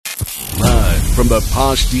from the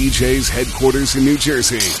POSH DJs headquarters in New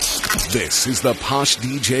Jersey, this is the POSH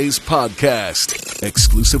DJs podcast,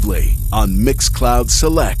 exclusively on Mixcloud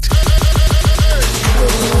Select.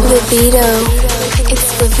 Vivido,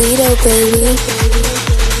 it's Vivido, baby.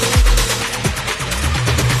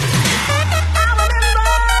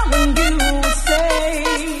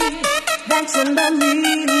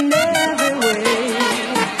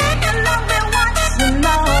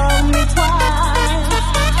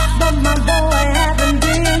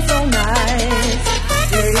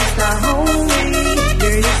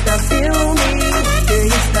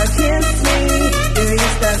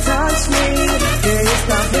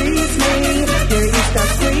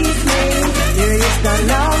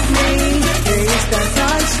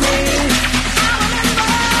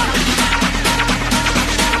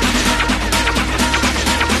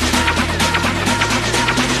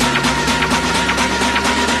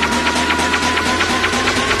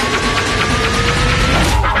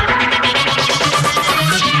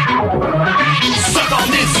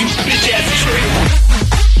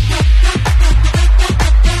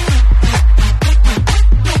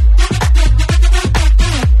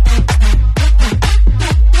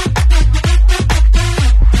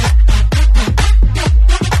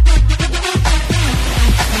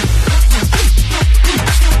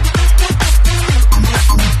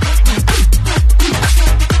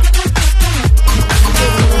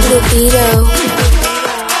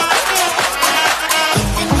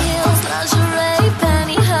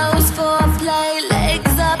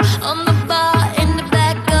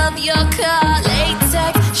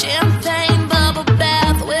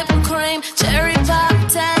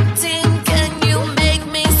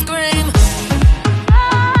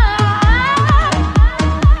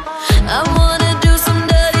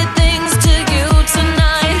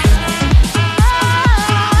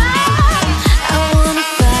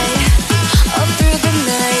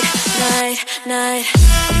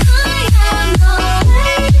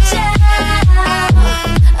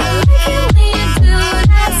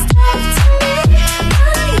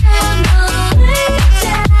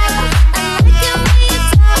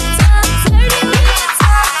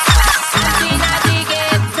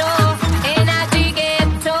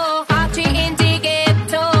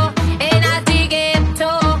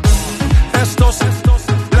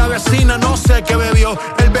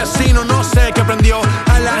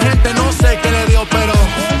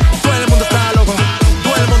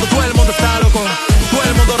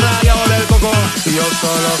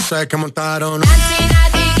 Que montaron.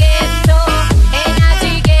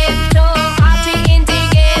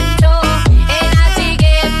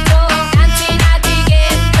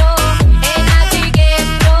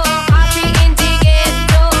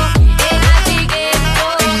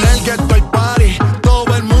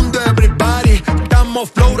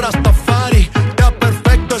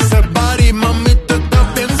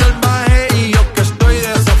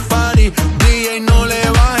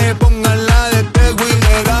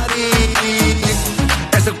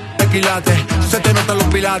 Se te notan los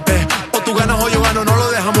pilates. O tú ganas o yo gano, no lo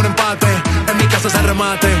dejamos en empate. En mi casa se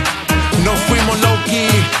remate. Nos fuimos low-key,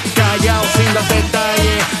 callados sin dar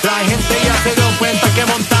detalles. La gente ya se dio cuenta que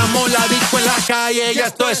montamos la disco en la calle. Y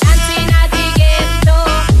esto es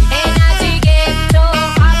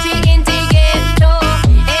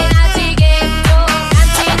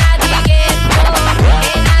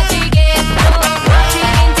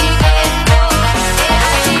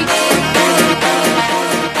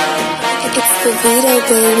Vivido,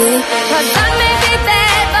 baby.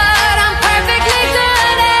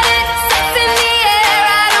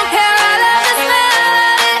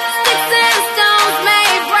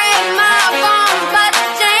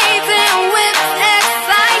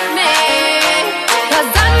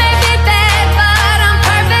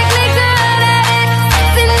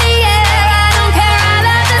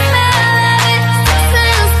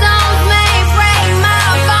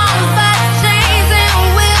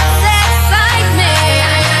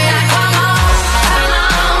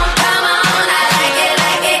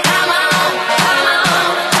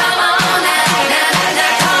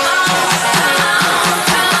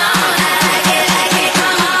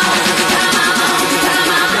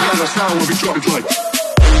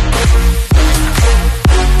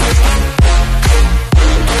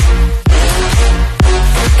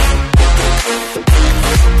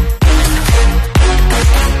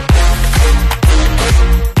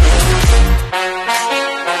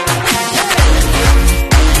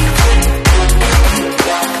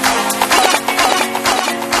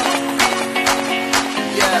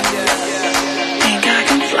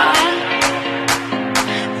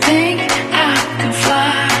 Think I can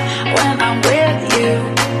fly when I'm with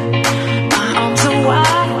you.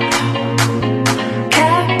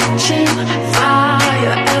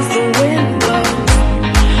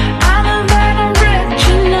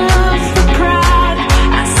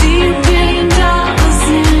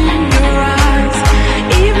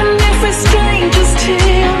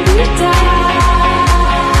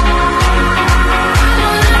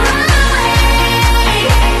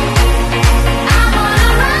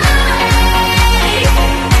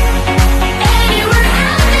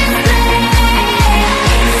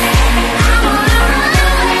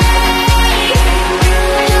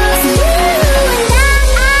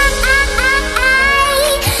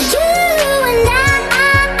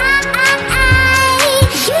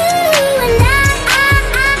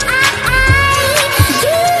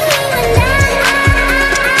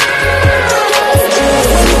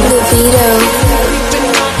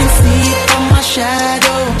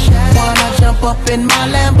 in my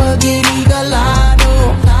Lamborghini Gallardo.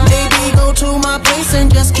 Maybe go to my place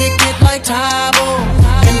and just kick it like Tybo,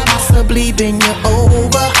 and possibly bend you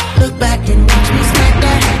over. Look back and watch me smack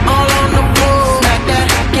that all on the floor. Smack that,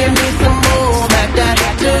 give me some more. Smack that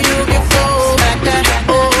till you get full. Smack that,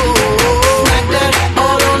 oh, smack that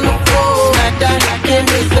all on the floor. Smack that, give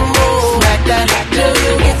me some more. Smack that till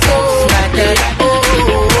you get full. Smack that, oh.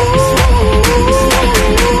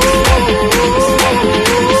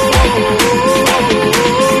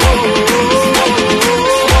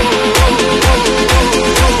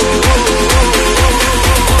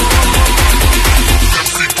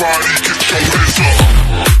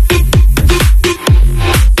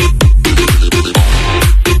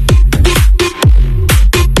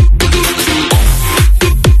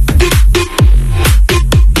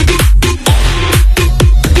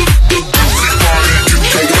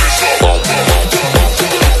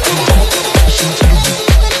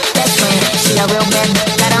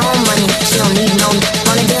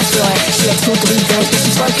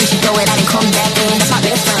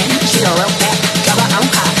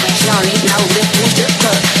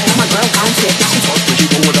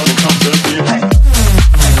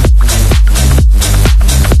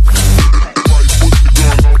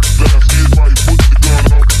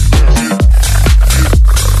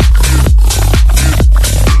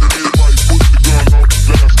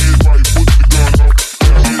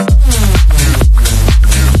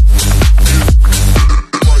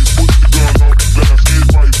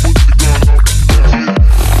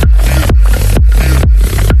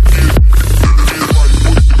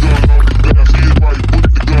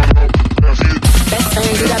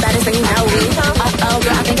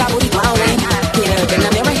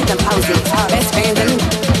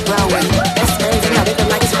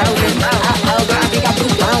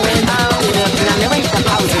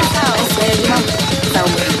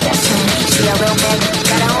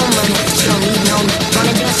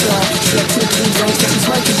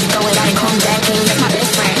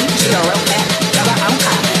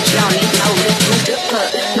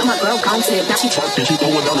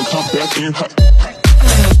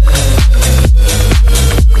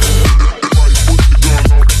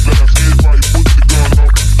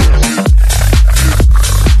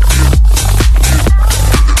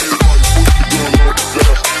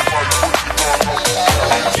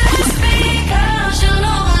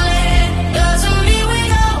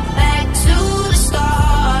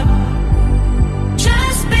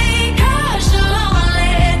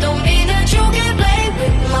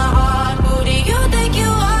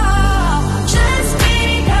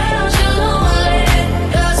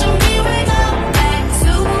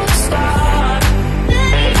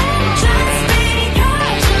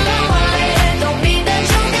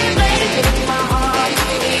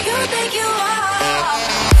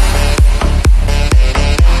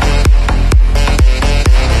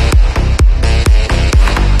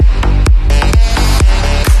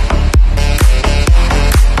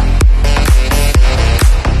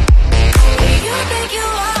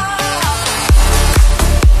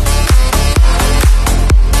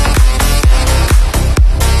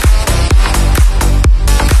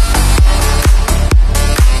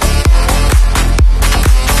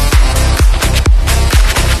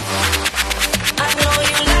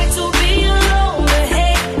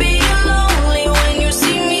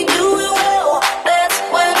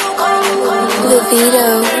 Vivido,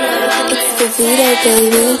 it's the Vivido,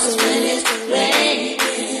 baby.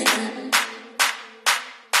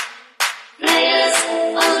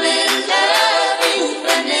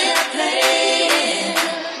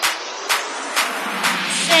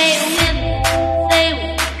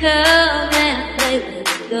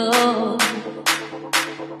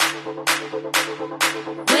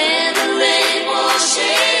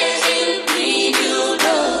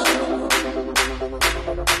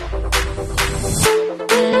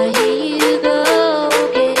 Here you go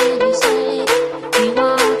again.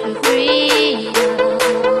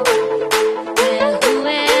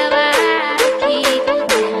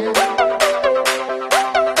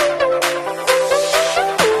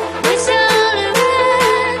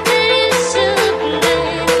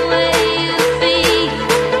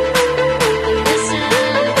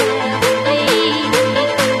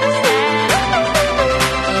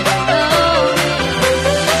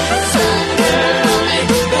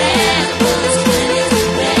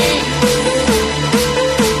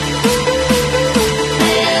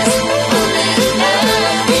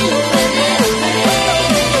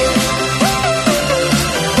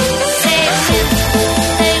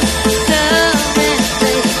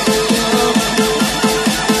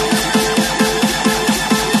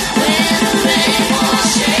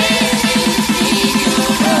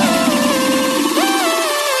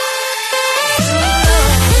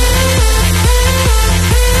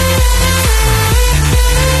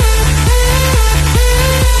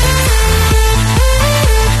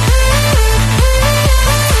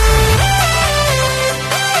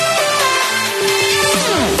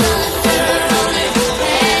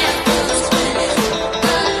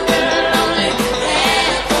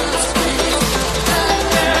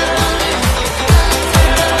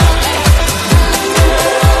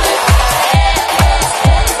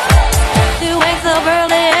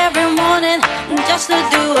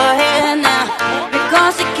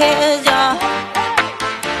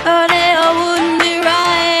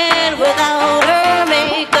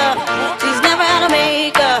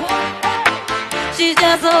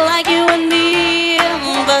 just like you and me,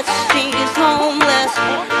 but she's homeless.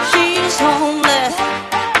 She's homeless.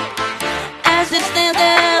 As she stands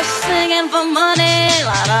there singing for money,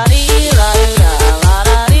 la da dee, la dee da, la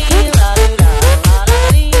da dee, la dee da, la da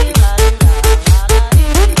dee, la dee da, la da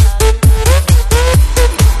dee.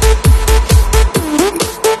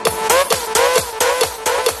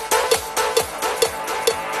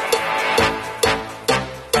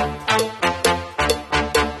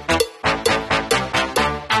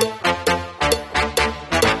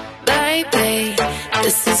 Baby,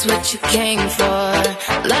 this is what you came for.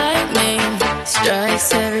 Lightning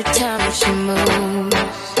strikes every time she moves,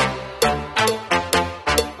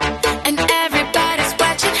 and everybody's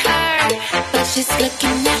watching her, but she's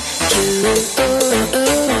looking at you.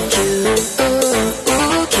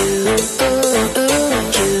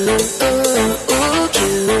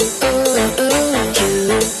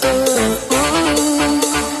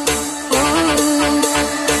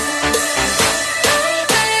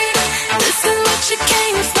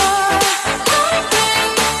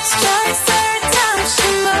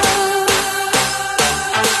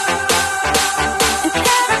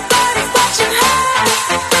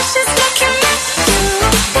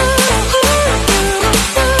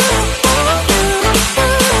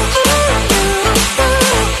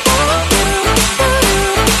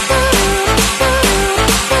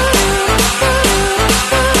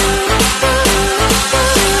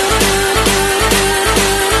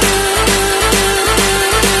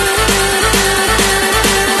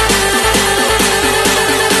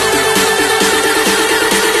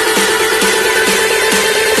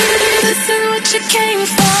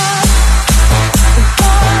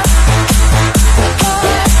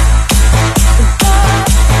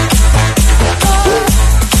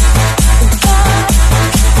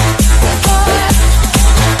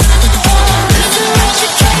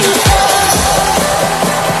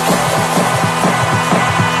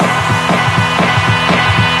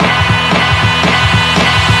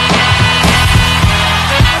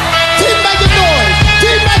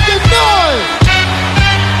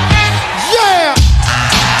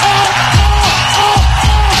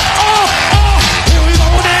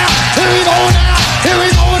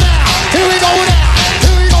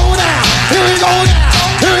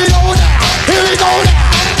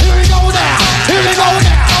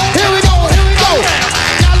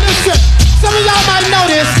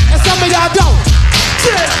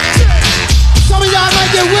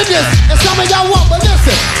 And some of y'all won't, but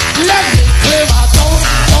listen, let me clear my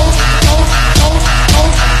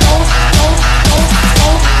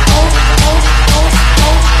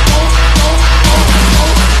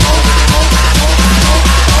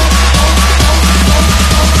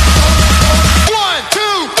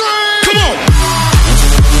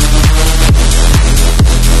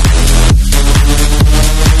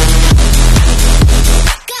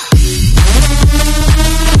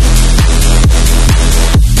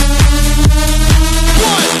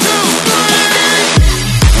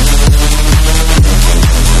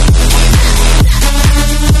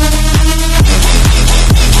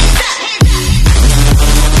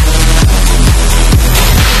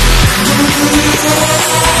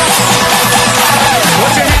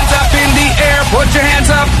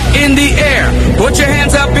in the air. Put your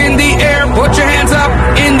hands up in the air. Put your hands up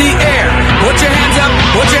in the air. Put your hands up.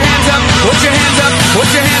 Put your hands up. Put your hands up. Put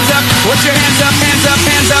your hands up. Put your hands up. Hands up.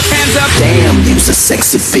 Hands up. Hands up. Damn, you's a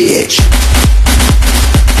sexy bitch.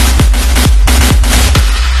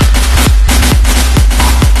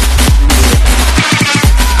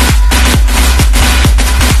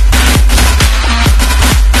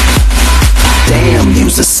 Damn,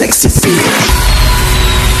 you's a sexy bitch.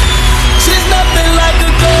 She's nothing like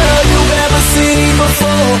a girl you've ever seen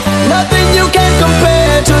before. Nothing you can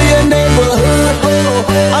compare to your neighborhood.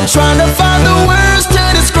 I'm trying to find the words to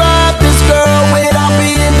describe this girl without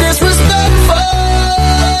being disrespectful.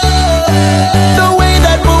 The way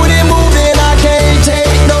that booty moving, I can't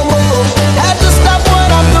take no more. Had to stop what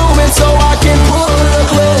I'm doing so I can pull her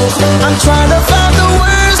close. I'm trying to find the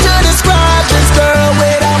words to describe this girl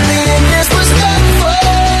without being disrespectful.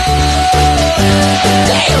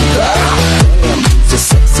 Damn girl. A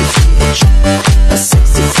sexy bitch, a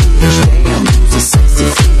sexy bitch. Damn, you's a sexy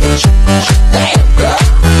bitch. Damn girl.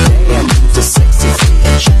 Damn, you's a sexy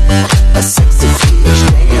bitch, a sexy bitch.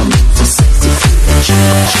 Damn, you's a sexy bitch.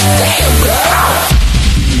 Damn girl.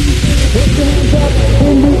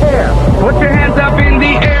 Put your hands up in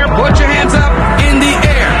the air. Put your hands up in the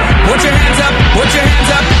air. Put your hands up. Put your hands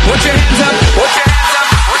up. Put your hands up. Put your hands up.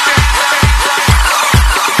 Put your hands up.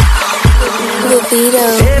 Vivido.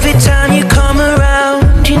 Every time you come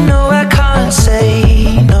around, you know I can't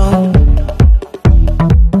say no.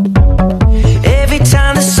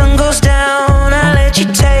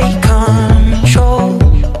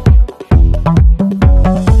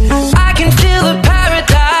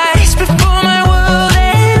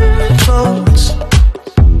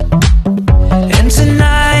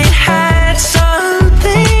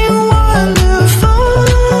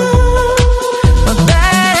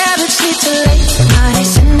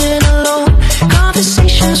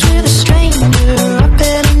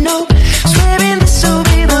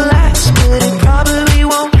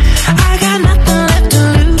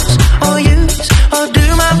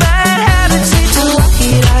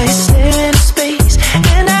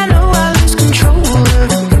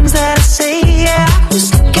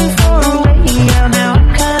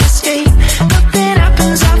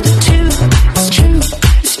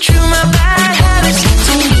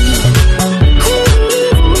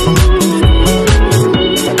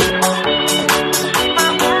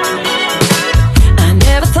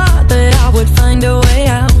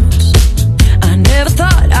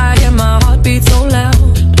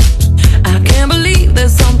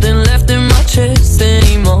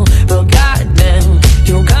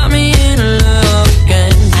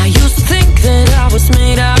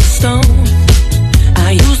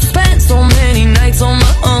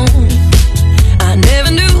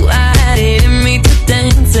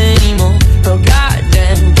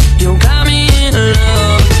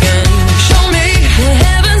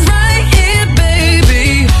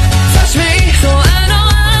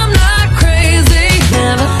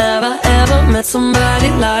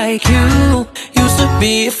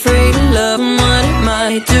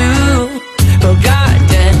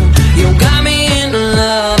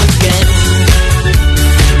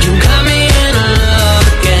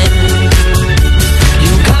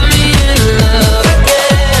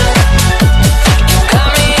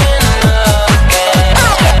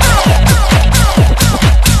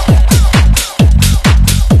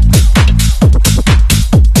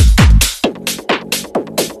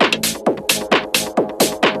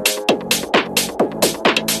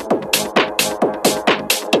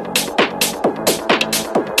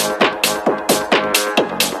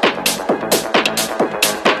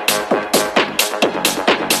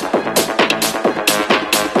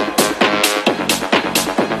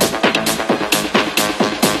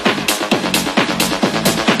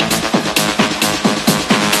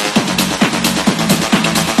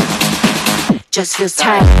 just feels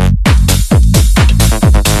tight.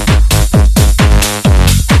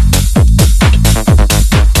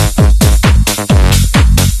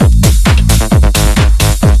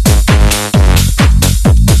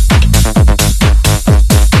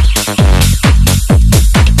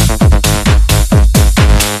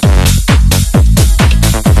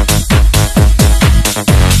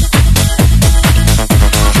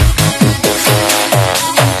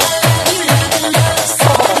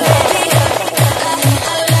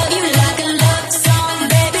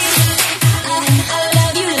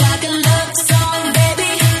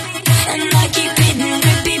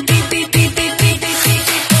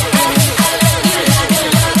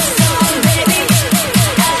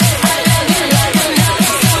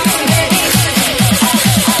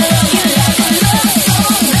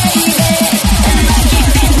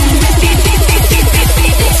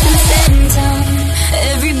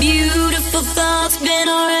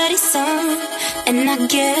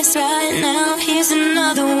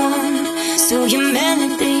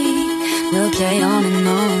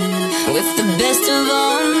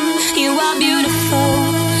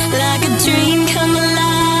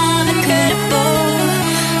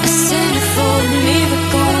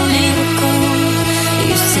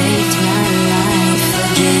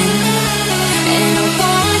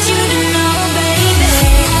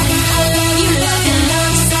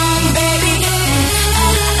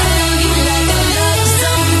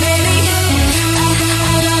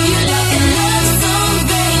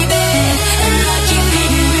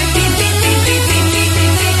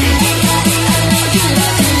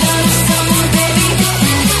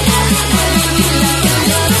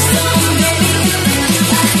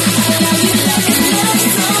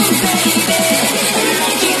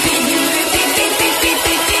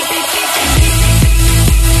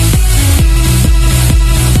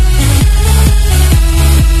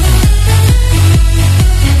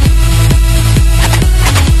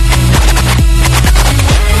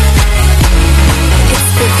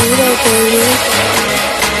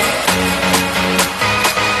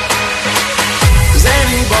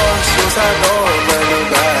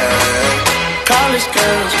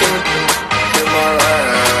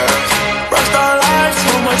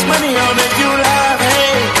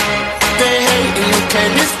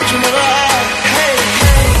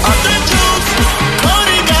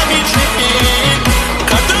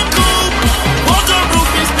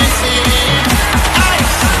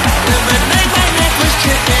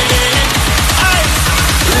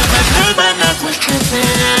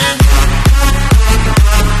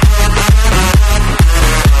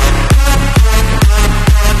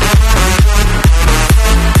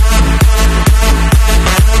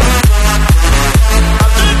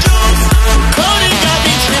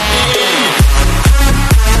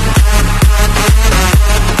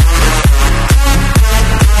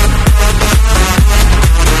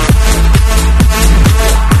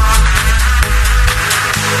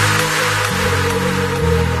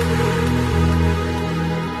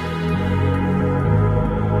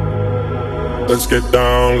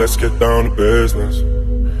 Let's get down to business.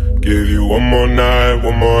 Give you one more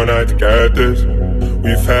night to get this.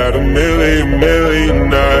 We've had a million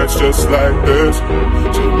nights just like this.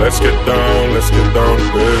 So let's get down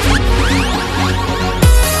to business.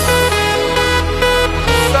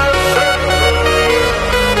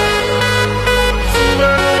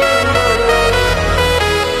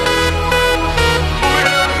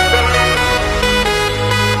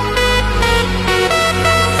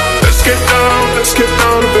 Let's get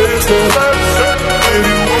down to business. Give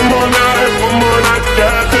you one more night to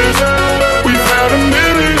get this. We've had a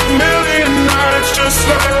million nights just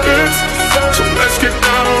like this. So let's get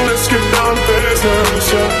down to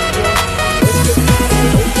business.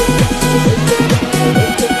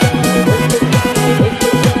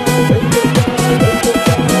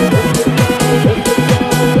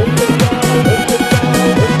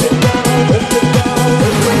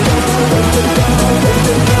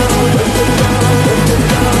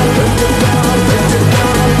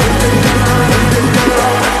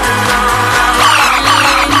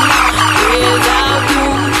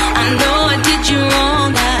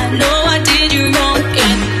 I know I did you wrong,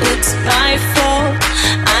 yeah.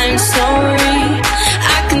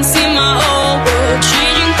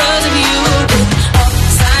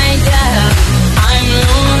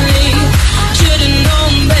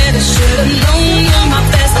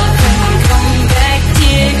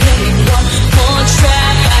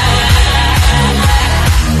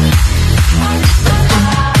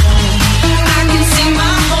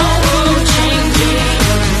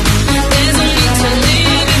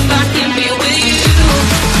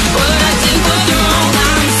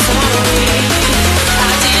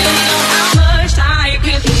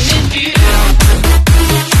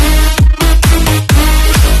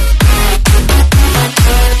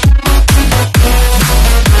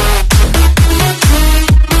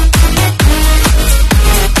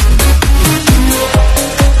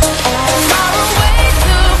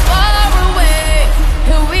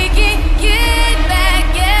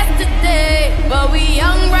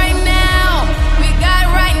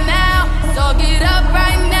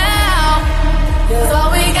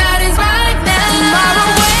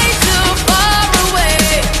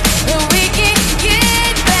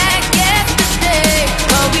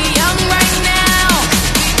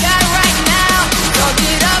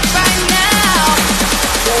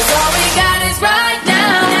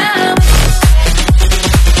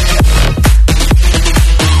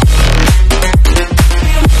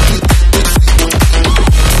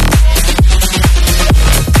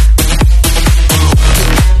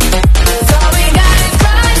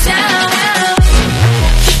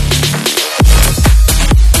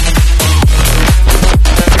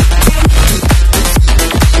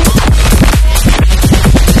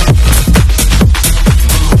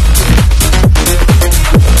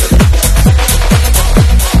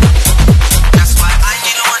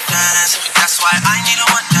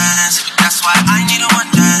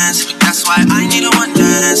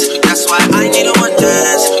 I need a one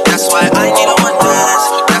dance. That's why I need a one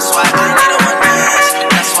dance. That's why I need a one dance.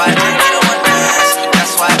 That's why I need a one dance.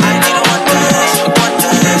 That's why I need a one dance. One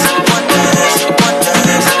dance, one dance, one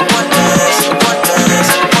dance, one dance,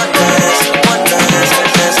 one dance, one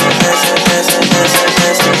dance, one dance.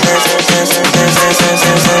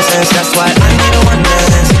 That's why I need a one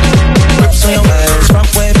dance. Grips on your waist, front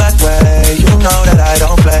way, back way. You know that I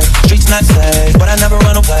don't play. Streets not safe, but I never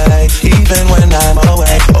run away, even when I'm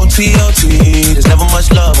away. OT, OT, there's never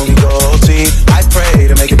much love when we go OT. I pray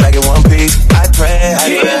to make it back in one piece. I pray.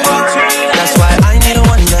 That's why I need a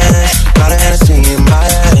one dance. Got a Hennessy in my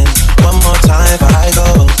hand. One more time before I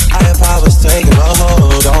go. Higher powers taking a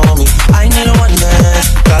hold on me. I need a one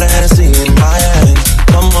dance. Got a Hennessy in my hand.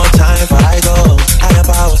 One more time before I go. Higher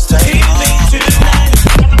powers taking a hold on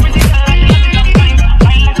me.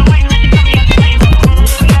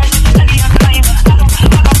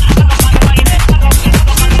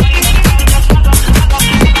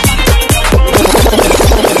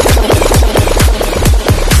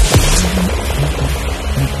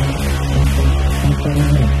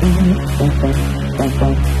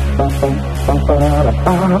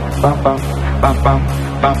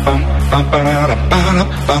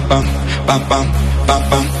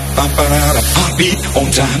 Heartbeat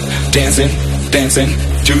on time, dancing, dancing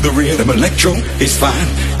to the rhythm. Electro is fine,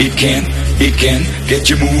 it can get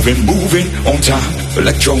you moving, moving on time.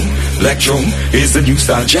 Electro is the new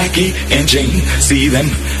style. Jackie and Jane, see them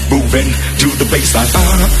moving to the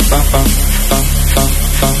bassline.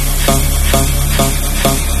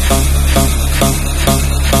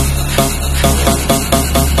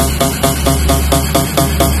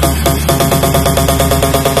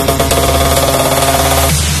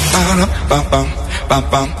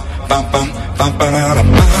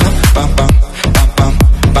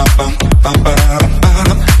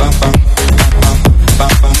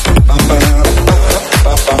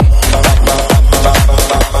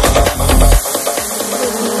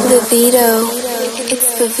 Vivido, it's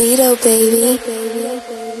Vivido, baby.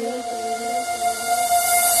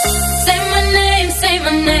 Say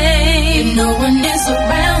my name. No one is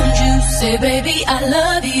around you. Say, baby, I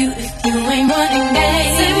love you. If you ain't running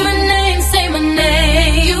game. Say my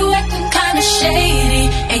name. You acting kinda shady.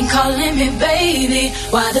 Ain't calling me baby.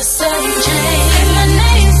 Why the sudden change?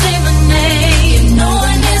 Say my name. No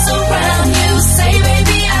one is around you. Say,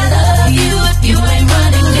 baby, I love you. If you ain't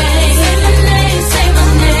running game. Say my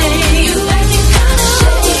name. You acting kinda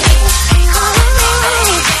shady. Ain't calling me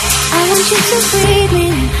baby. I want you to breathe me.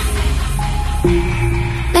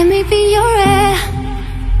 Let me be your air.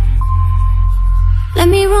 Let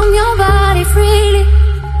me roam your body freely.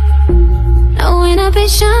 No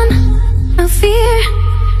inhibition, no fear.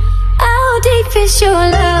 How deep is your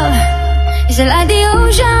love? Is it like the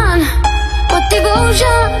ocean? What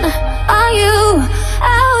devotion are you?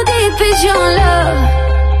 How deep is your love?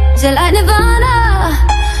 Is it like Nirvana?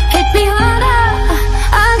 Hit me harder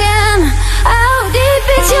again. How deep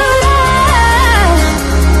is your love?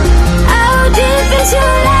 How deep is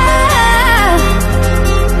your love?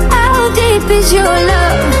 How deep is your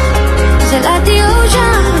love? Is it like the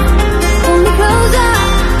ocean? Pull me closer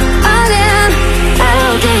again. How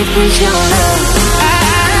deep is your love?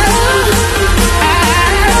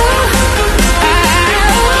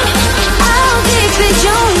 How deep is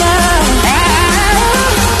your love?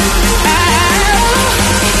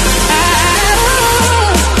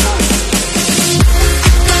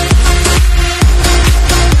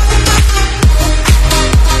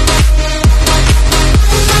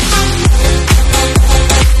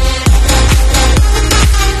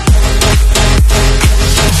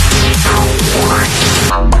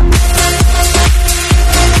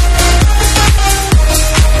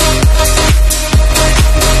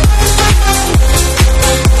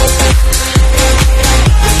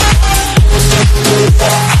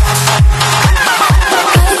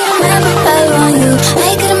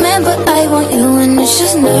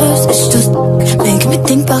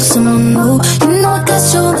 Someone new, you know I got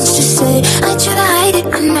so much to say. I try to hide it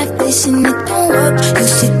in my face and it don't work. You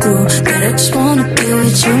see through, but I just wanna be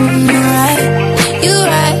with you. You're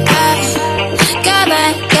right, I got my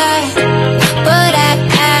guy, but I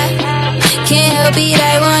can't help it.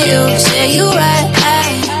 I want you. Say you're right, I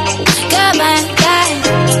got my guy,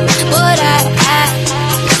 but I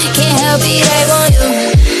can't help it. I want you.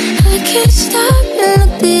 I can't stop and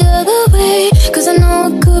look the other way, 'cause I know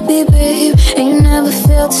it could be, babe, and you never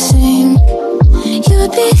felt the same.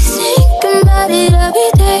 You'd be thinking somebody every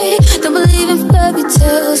day. Don't believe in fairy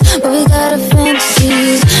tales, but we got our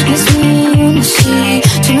fantasies. And it's me and you, no see.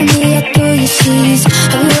 Turn me up through your seas.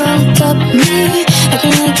 Have you on top of me?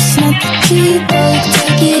 Acting like it's not the key, but you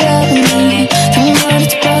take it out of me. Tell me what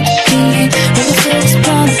it's about to be. What it feels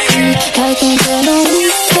about to be. I can't get on you.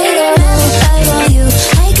 I want you.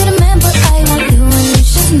 I ain't got a man, but I want you. And you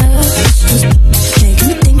just nervous. Making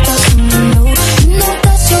me think about who you know. You know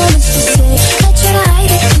that's all it's to say. I try to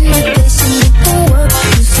hide it in my face and it don't work.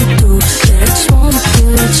 You see through, but I just wanna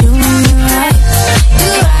feel that you and you're right.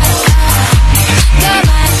 You're right. You're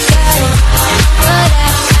my girl. But I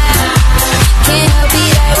can't help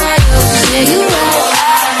it. I want you. Yeah, you're right.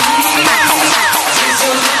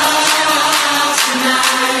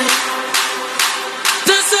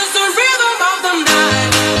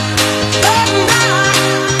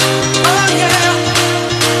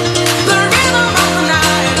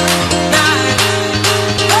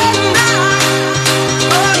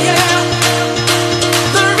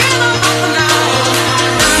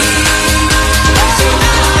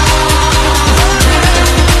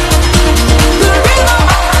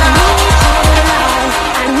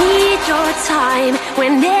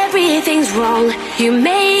 You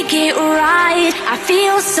make it right. I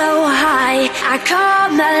feel so high. I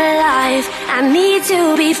come alive. I need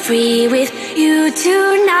to be free with you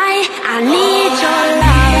tonight. I need your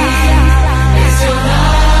love. It's your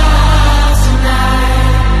love tonight.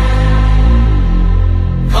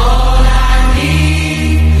 All I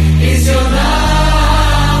need is your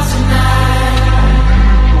love tonight.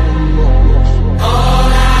 All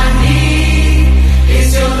I need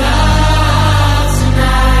is your love.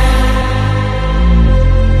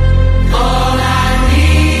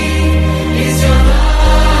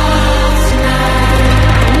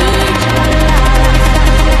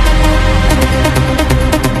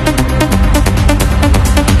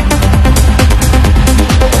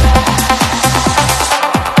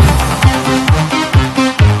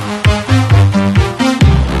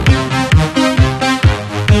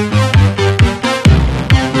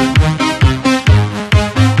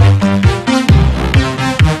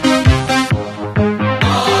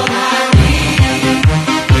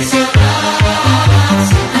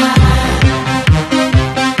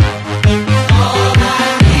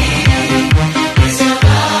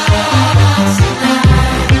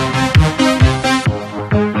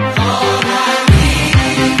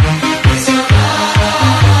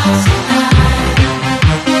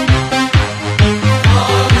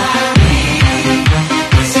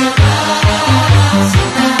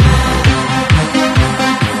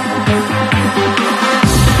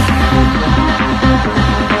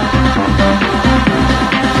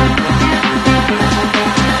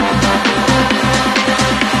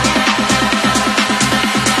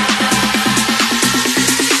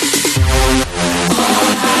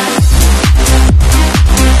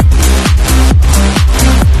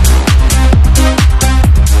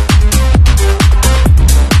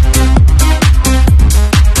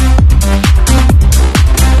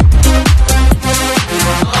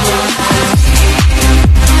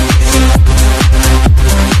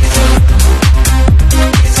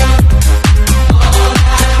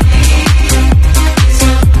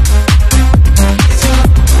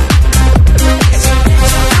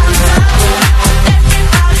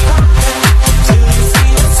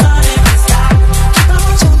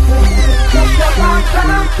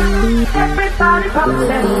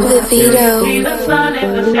 Vivido. See the sun in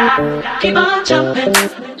the sky. Keep on jumping,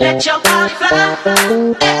 let your body fly.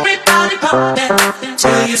 Everybody pumping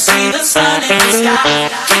till you see the sun in the sky.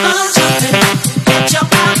 Keep on jumping, let your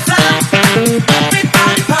body fly.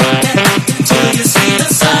 Everybody pumping till you see the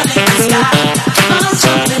sun in the sky. Keep on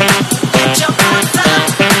jumping, let your body fly.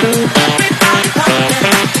 Everybody pumping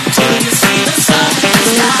till you see the sun in the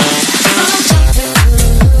sky. Keep on jumping.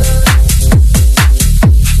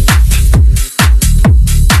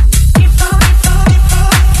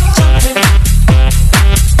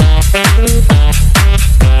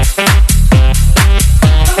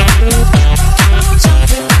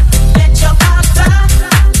 Let your body fly.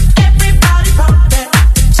 Everybody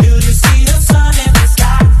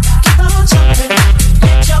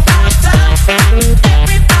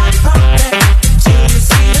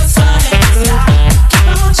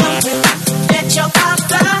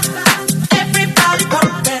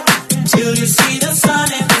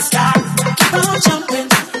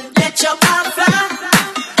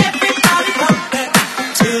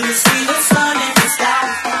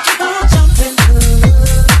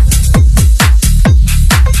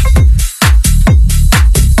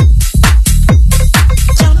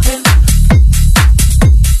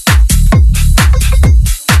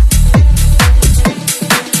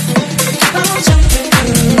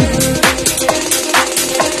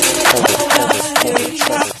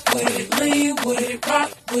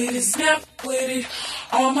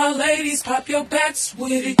ladies, pop your backs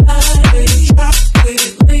with it. Ladies, drop with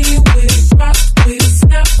it, lean with it, rock with it,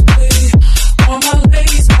 snap with it. All my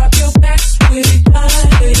ladies, pop your backs with it.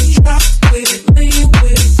 Ladies, drop with it, lean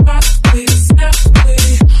with it, rock with it, snap with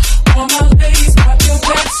it. All my ladies, pop your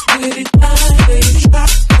backs with it. Ladies, drop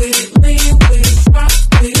with it, lean with it, rock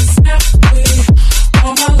with it, snap with it.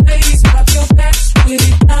 All my ladies, pop your backs with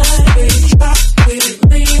it. Ladies, drop with it,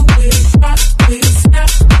 lean with it, rock with it, snap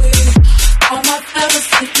with it. All my fellas,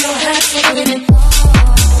 stick your hands with it.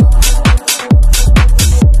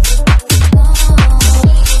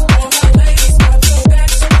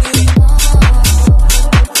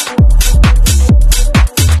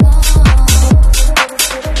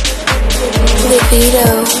 Vivido,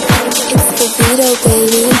 it's Vivido,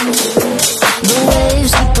 baby. The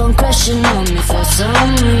waves keep on crashing on me for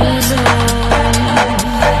some reason.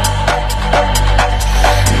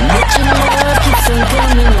 But your love keeps on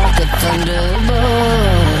coming like a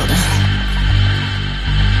thunderbolt.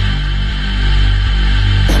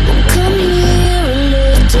 Well, come here a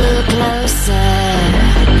little closer,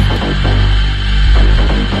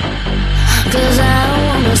 'cause I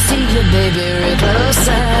wanna see you, baby, real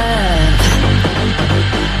closer.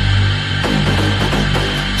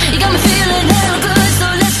 You got me feeling hella good, so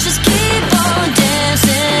let's just keep on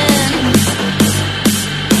dancing.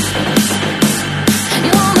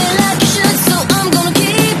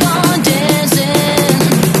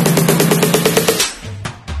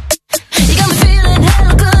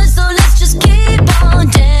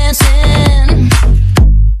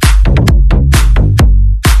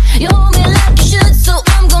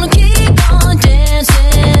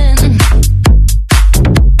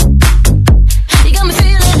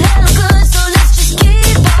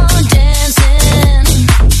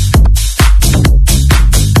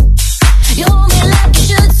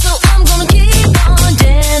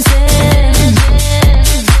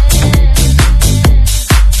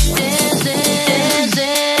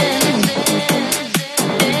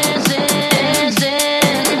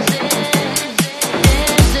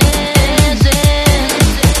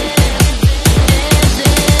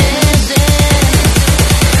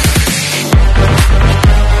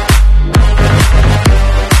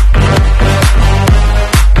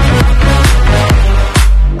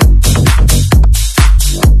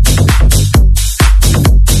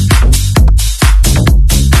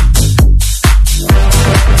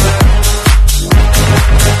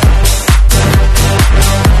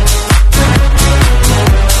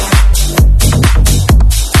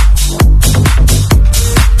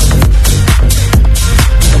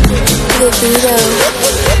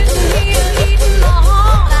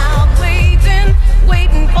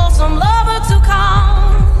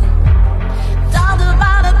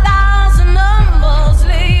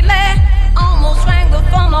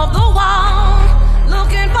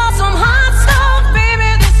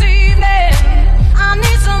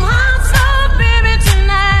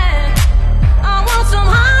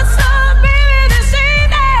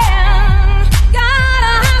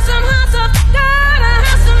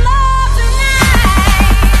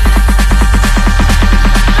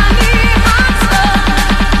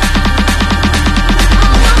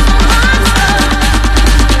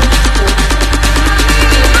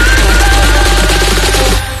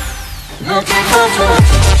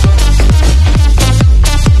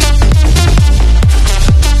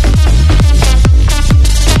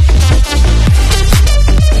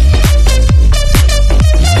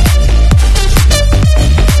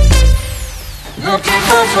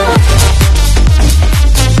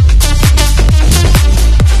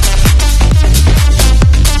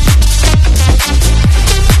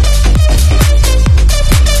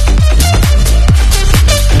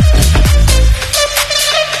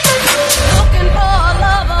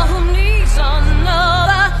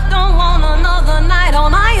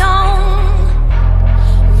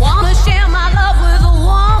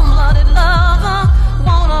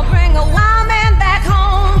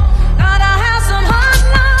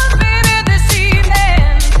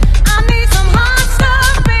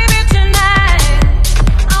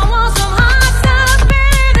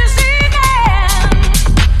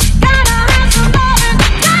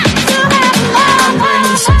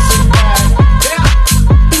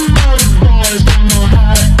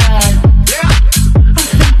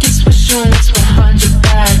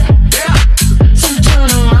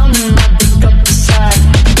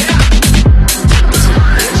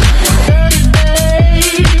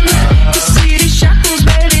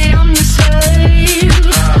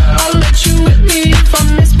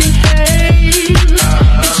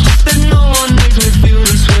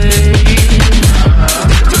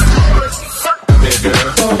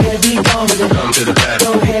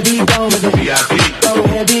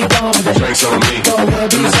 bounce on me. Go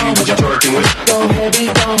ahead, Let me see what you're twerking with. Go ahead, be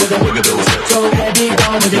gone with it. Wiggle those hips. Go ahead, be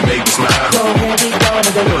gone with You it. make me smile. Go ahead, be gone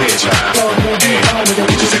with it. Go ahead, child. Go ahead, be gone with it.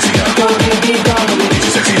 Get your sexy out. Go ahead, be gone with it. Get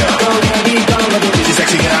your sexy out. Go ahead, be gone with it. Get your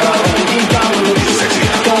sexy out. Go ahead, be gone with it. Get your sexy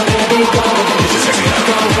out. Go ahead, be gone with it. Get your sexy out.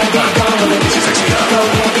 Go ahead, be gone with it. Get your sexy out. Go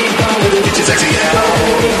ahead, be gone with it. Get your sexy out. Go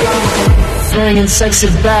ahead, be gone with it. Bringing sexy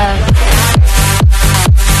back.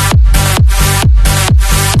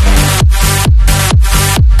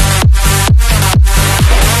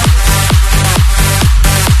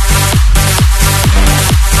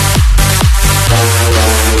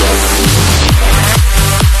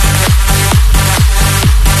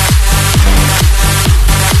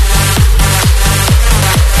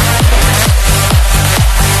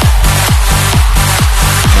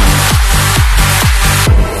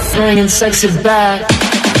 Bringing sexy back.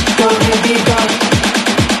 Go ahead, be gone.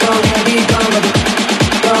 Go ahead, be gone with it.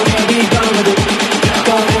 Go ahead, be gone with it.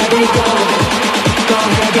 Go ahead, be gone with it. Go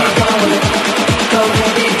ahead, be gone with it. Go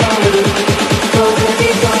ahead, be gone with it. Go ahead, be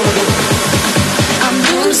gone with it. I'm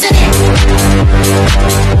losing it.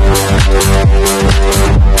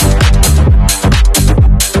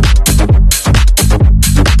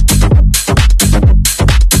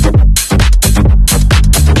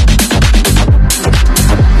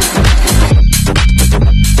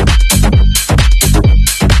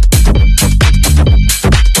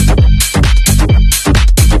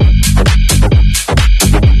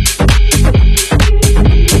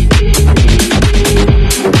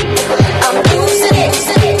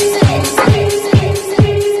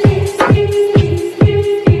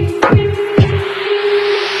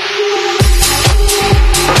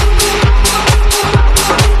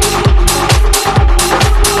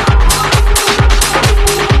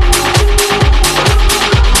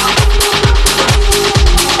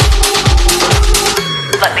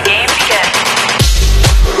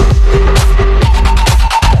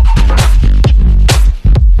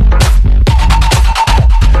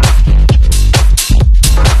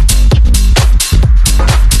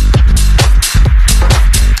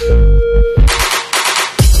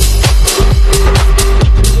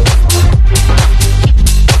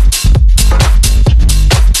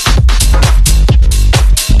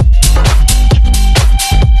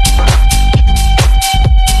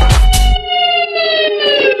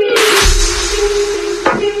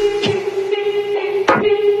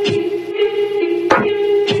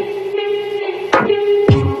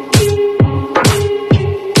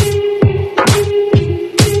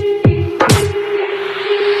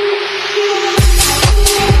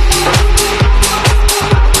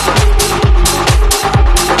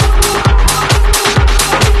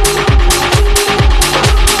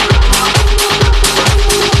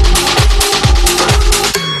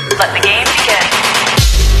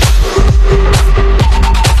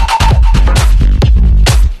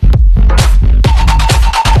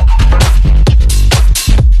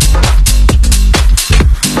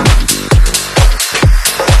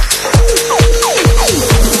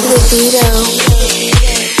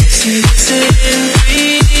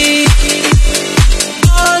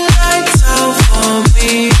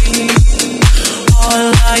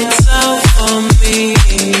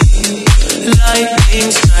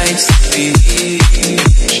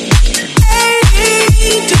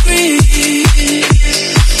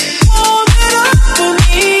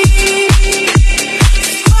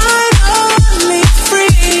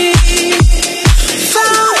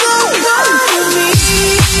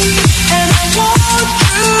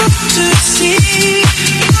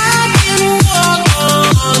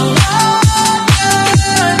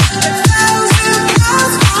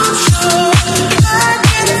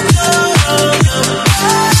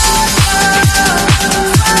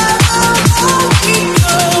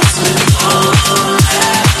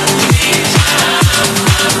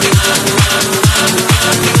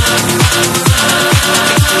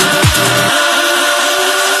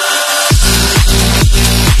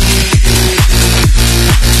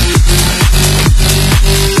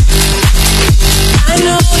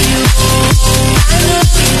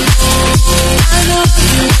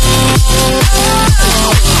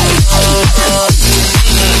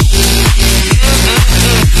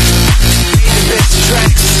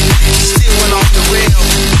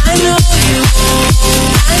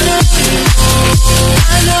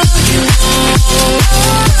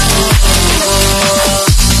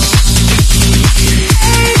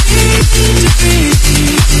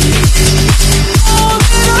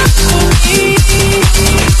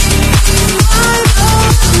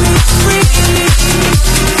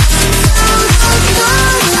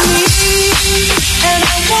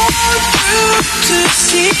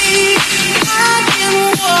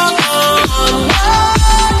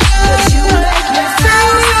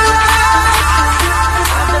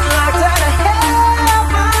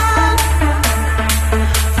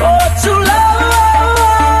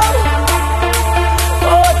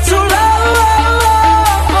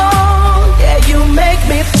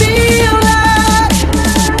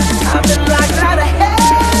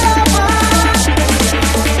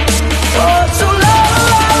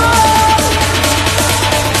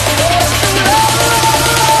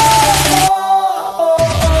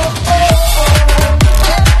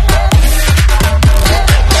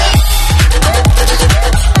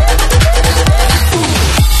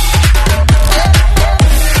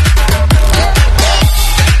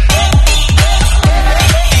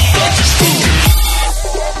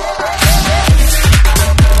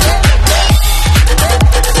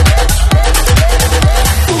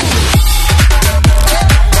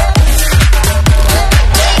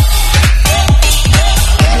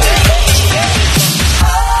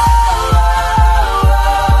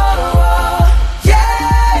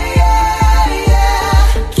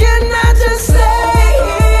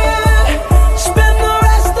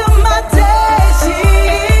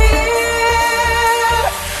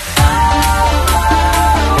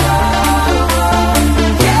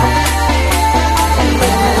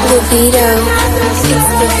 Vivido.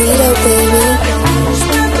 It's Vivido, baby.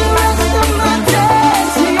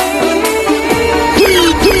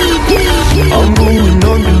 I'm going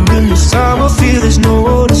under in this time. I feel there's no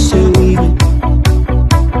one to save me.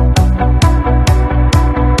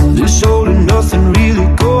 This all and nothing really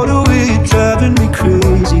got away, you're driving me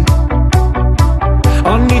crazy.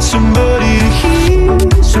 I need somebody to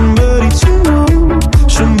hear, somebody to know,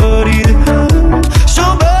 somebody to have,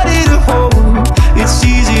 somebody to hold. It's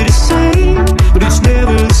easy to say, but it's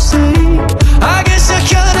never the same. I guess I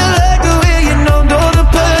kinda like the way you numbed all the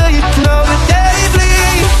pain. Now the day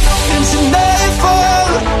bleeds into nightfall,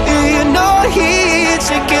 and you're not here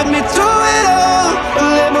to get me through it all. I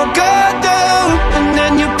let my guard down, and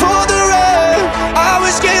then you pulled the rug. I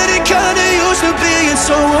was getting kinda used to being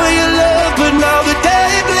someone you love, but now the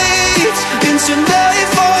day bleeds into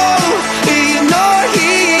nightfall, and you're not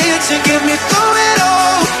here to get me through it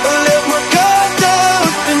all. I let my guard down,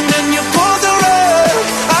 and then you pulled the rug.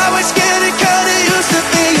 I was getting kinda used to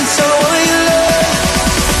being someone you love.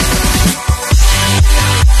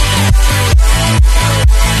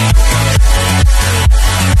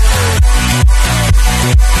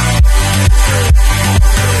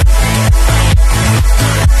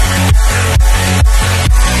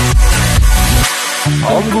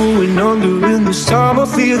 I'm going under in this time. I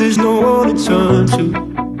feel there's no one to turn to.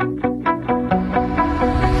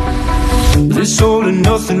 This all and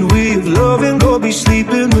nothing way of loving, gonna be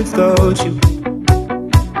sleeping without you.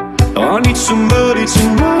 I need somebody to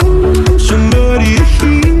know, somebody to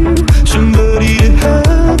hear, somebody to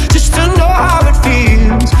have, just to know how it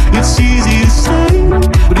feels. It's easy to say,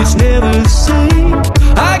 but it's never the same.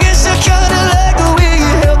 I guess I kinda like the way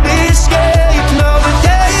you help me escape. Now the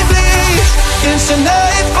day bleeds into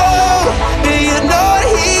nightfall, and you're not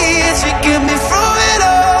here to get me through it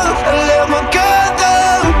all. I let my guard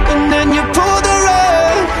down, and then you pulled the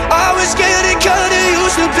rug. I was getting kinda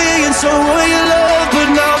used to being someone you love, but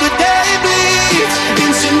now the day bleeds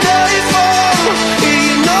into nightfall, and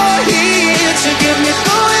you're not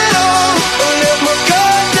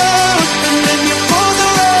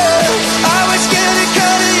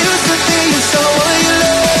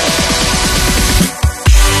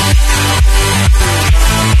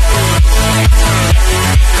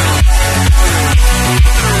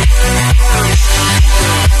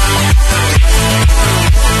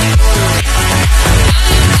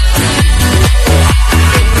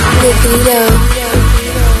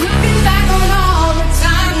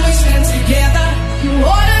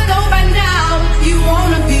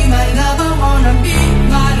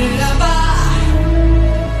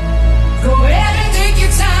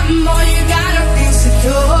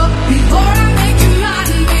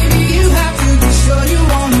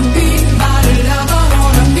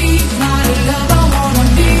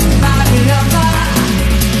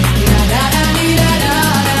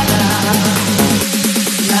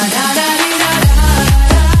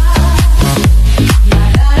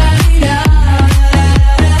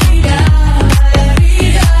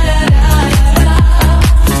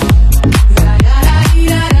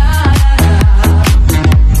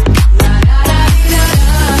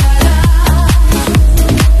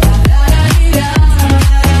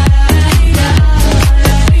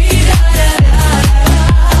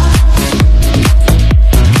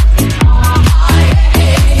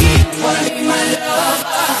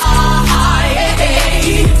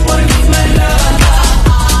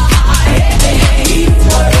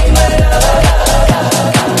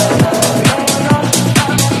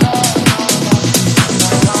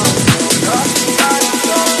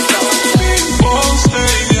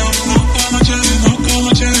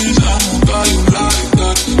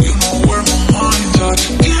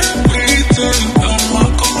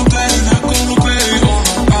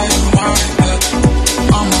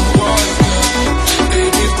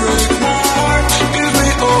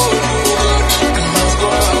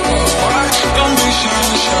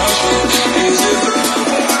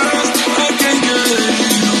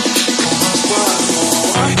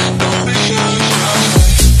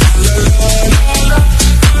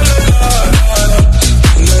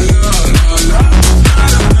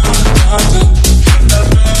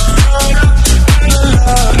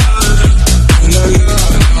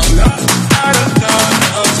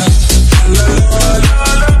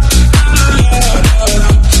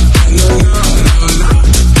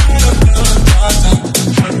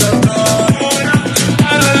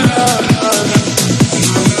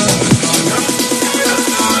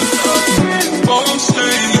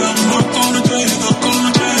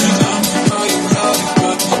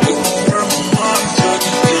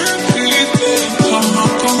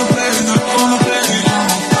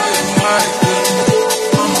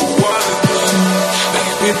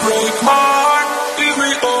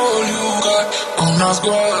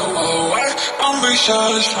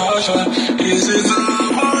shot is fragile. Is it the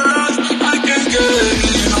love I can get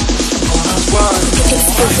it on a squad? It's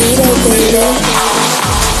Vivido, baby.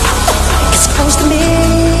 It's close to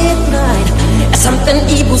midnight, and something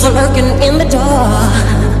evil's lurking in the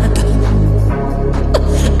dark.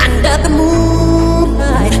 Under the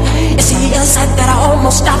moonlight, you see a sight that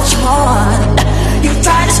almost stops your heart. You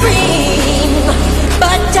try to scream,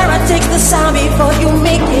 but terror takes the sound before you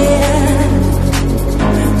make it.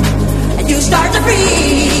 And you start to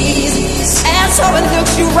freeze, and someone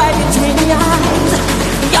looks you right between the eyes.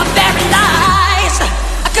 You're paralyzed,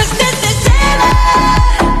 'cause this is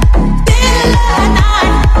daylight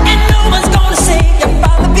night, and no one's gonna save you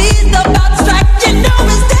from the beast about to strike. You know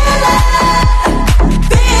it's daylight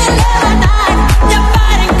night. You're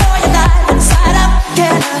fighting for your life inside out,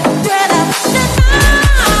 get up, get up.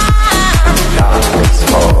 Darkness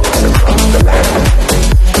falls across the land.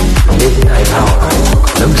 Midnight hour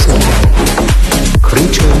close at hand.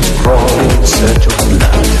 Creatures crawl in search of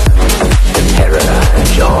blood to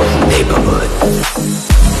terrorize your neighborhood.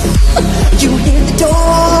 You hear the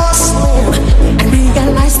door slam and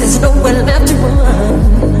realize there's nowhere left to run.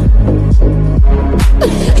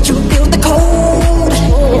 You feel the cold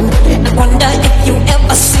hand and wonder if you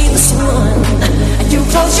ever see the sun. You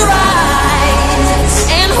close your eyes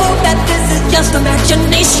and hope that this is just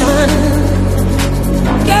imagination,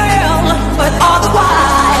 girl. But all the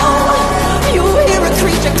while, you hear a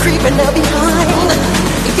creature creeping up behind.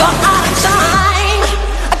 You're out of time,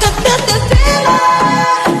 'cause this is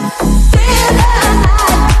daylight.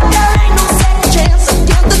 There ain't no second chance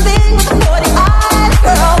against the thing with the 40 eyes,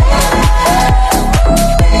 girl.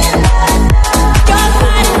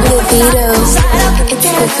 Vivido. It's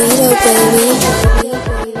Vivido, baby.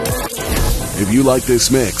 If you like this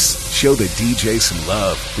mix, show the DJ some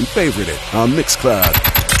love and favorite it on Mixcloud.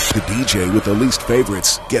 The DJ with the least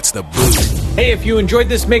favorites gets the boot. Hey, if you enjoyed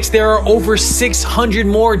this mix, there are over 600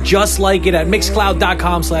 more just like it at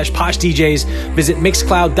mixcloud.com/poshdjs. Visit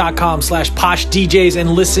mixcloud.com/poshdjs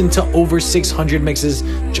and listen to over 600 mixes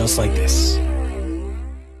just like this.